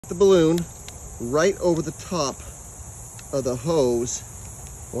The balloon right over the top of the hose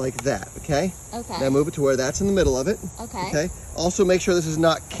like that, okay? Okay. Now move it to where that's in the middle of it. Okay. Okay. Also make sure this is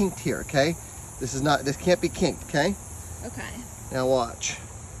not kinked here, okay? This can't be kinked, okay? Okay. Now watch.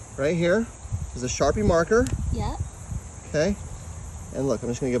 Right here is a Sharpie marker, Yep. okay? And look, I'm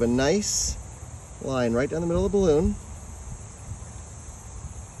just gonna give a nice line right down the middle of the balloon.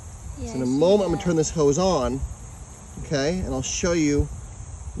 Yeah, So in a moment, I'm gonna turn this hose on, okay? And I'll show you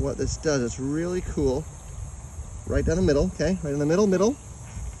what this does. It's really cool. Right down the middle, okay? Right in the middle.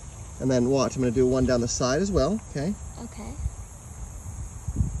 And then watch, I'm gonna do one down the side as well, okay? Okay.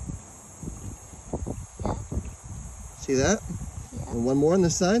 See that? Yeah. And one more on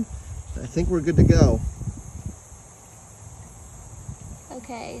this side. I think we're good to go.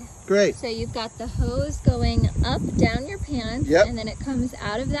 Okay. Great. So you've got the hose going up down your pants, Yep. and then it comes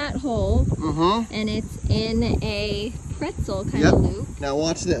out of that hole, Mm-hmm. and it's in a pretzel kind Yep. of loop. Now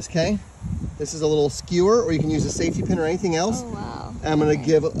watch this, okay? This is a little skewer, or you can use a safety pin or anything else. Oh wow. I'm gonna Okay.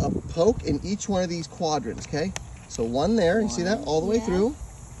 give a poke in each one of these quadrants, okay? So one there, you see that? One, All the way yeah. through.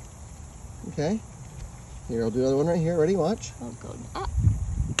 Okay. Here, I'll do another one right here. Ready? Watch. Oh, go up.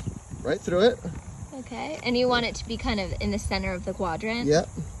 Right through it. Okay. And you want it to be kind of in the center of the quadrant? Yep.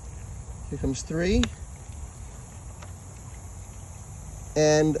 Here comes 3.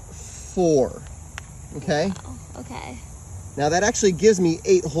 And 4. Okay? Oh, okay. Now that actually gives me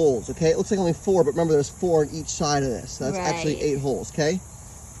 8 holes, okay? It looks like only 4, but remember there's 4 on each side of this. So that's actually Right. 8 holes, okay?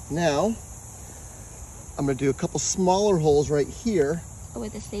 Now, I'm gonna do a couple smaller holes right here. Oh,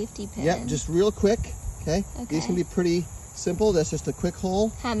 with a safety pin. Yep, just real quick, okay? These Okay. can be pretty simple. That's just a quick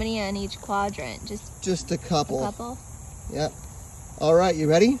hole. How many on each quadrant? Just a couple. A couple? Yep. All right, you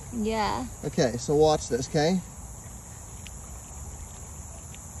ready? Yeah. Okay, so watch this, okay?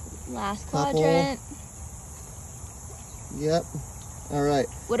 Last Couple. quadrant. Yep. All right.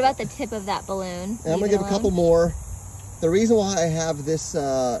 What about the tip of that balloon? And I'm gonna Leave it give a couple alone? more. The reason why I have this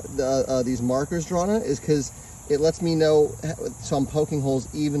these markers drawn on it is because it lets me know, so I'm poking holes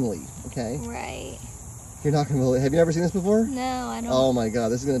evenly, okay? Right. You're not gonna believe, have you never seen this before? No, I don't. Oh my God,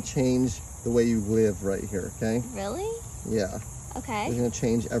 this is gonna change the way you live right here, okay? Really? Yeah, Okay. it's gonna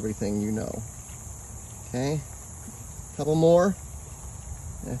change everything you know. Okay, couple more,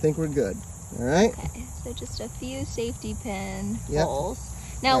 and I think we're good, all right? Okay. So just a few safety pin Yep. holes.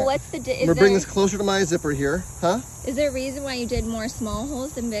 Now, All right. what's the? I'm gonna bring this closer to my zipper here, huh? Is there a reason why you did more small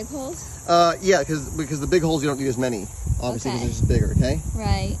holes than big holes? Yeah, because the big holes you don't need as many, obviously, because Okay. they're just bigger, okay?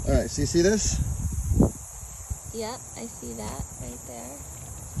 Right. All right, so you see this? Yep, I see that right there.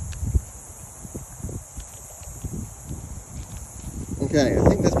 Okay, I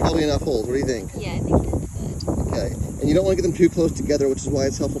think that's probably enough holes. What do you think? Yeah, I think that's good. Okay, and you don't want to get them too close together, which is why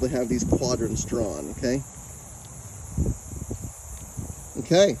it's helpful to have these quadrants drawn, okay?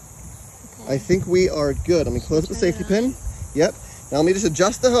 Okay, I think we are good. Let me close up the Turn safety it pin. Yep. Now let me just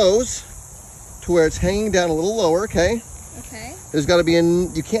adjust the hose to where it's hanging down a little lower, okay? Okay. There's got to be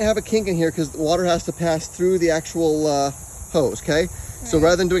you can't have a kink in here because the water has to pass through the actual hose, okay? So Right.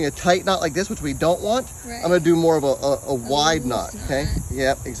 rather than doing a tight knot like this, which we don't want, Right. I'm gonna do more of a wide loose knot, okay? knot.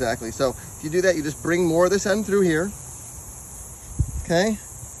 Yep, exactly. So if you do that, you just bring more of this end through here, okay?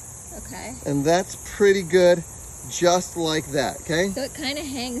 Okay. And that's pretty good, just like that, okay? So it kind of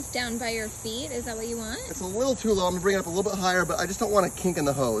hangs down by your feet. Is that what you want? It's a little too low. I'm gonna bring it up a little bit higher, but I just don't want a kink in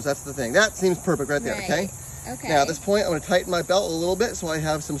the hose. That's the thing. That seems perfect right there, okay? Okay. Now at this point, I'm gonna tighten my belt a little bit so I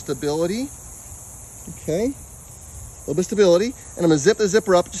have some stability. Okay, a little bit of stability. And I'm gonna zip the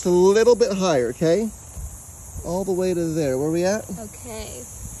zipper up just a little bit higher, okay? All the way to there, where are we at? Okay.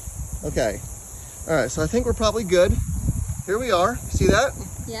 Okay, all right, so I think we're probably good. Here we are, see that?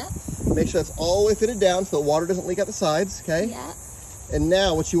 Yep. Make sure that's all the way fitted down so the water doesn't leak out the sides, okay? Yep. And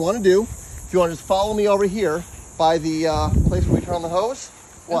now what you wanna do, if you wanna just follow me over here by the place where we turn on the hose,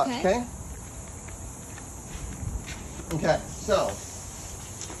 watch, Okay. Okay, so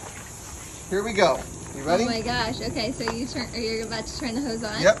here we go. You ready? Oh my gosh. Okay, so you're about to turn the hose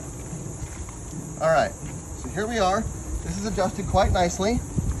on? Yep. All right, so here we are. This is adjusted quite nicely.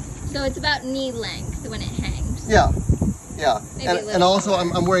 So it's about knee length when it hangs. Yeah, yeah. Maybe a And little also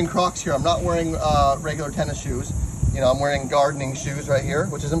more. I'm wearing Crocs here. I'm not wearing regular tennis shoes. You know, I'm wearing gardening shoes right here,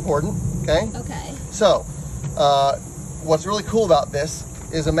 which is important, okay? Okay. So, what's really cool about this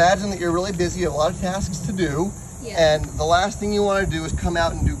is imagine that you're really busy, you have a lot of tasks to do, Yeah. and the last thing you want to do is come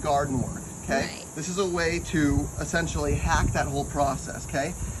out and do garden work, okay? Right. This is a way to essentially hack that whole process,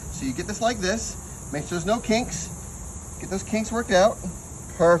 okay? So you get this like this, make sure there's no kinks, get those kinks worked out,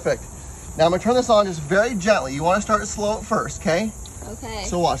 perfect. Now I'm gonna turn this on just very gently. You wanna start it slow at first, okay? Okay.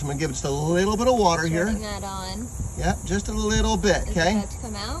 So watch, I'm gonna give it just a little bit of water here. Turning that on. Yep, just a little bit, Is okay? it about to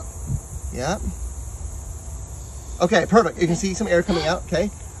come out? Yep. Okay, perfect. You can see some air coming out, okay?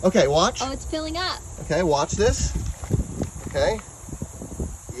 Okay, watch. Oh, it's filling up. Okay, watch this. Okay.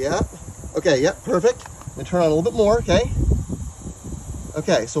 Yep. Okay, yep, perfect. I'm gonna turn on a little bit more, okay?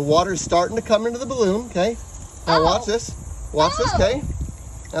 Okay, so water is starting to come into the balloon, okay? Now Oh. watch this. Watch this, okay?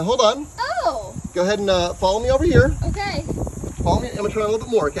 Now hold on. Oh, Go ahead and follow me over here. okay. Follow me. I'm gonna turn on a little bit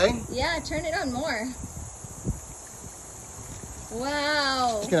more, okay? Yeah, turn it on more.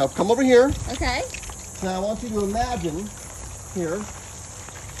 Wow. Okay, now come over here. Okay. Now I want you to imagine here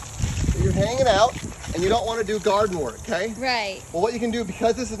that you're hanging out and you don't want to do garden work, okay? Right. Well, what you can do,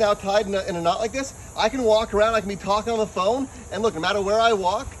 because this is now tied in a knot like this, I can walk around, I can be talking on the phone, and look, no matter where I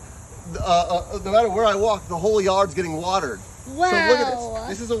walk, the whole yard's getting watered. Wow. So look at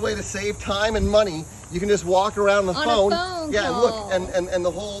this. This is a way to save time and money. You can just walk around the On a phone. phone Yeah, call. and look,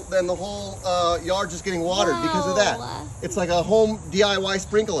 and the whole yard's just getting watered because of that. Wow. It's like a home DIY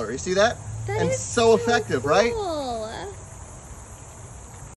sprinkler. You see that? That and is so effective, right? cool.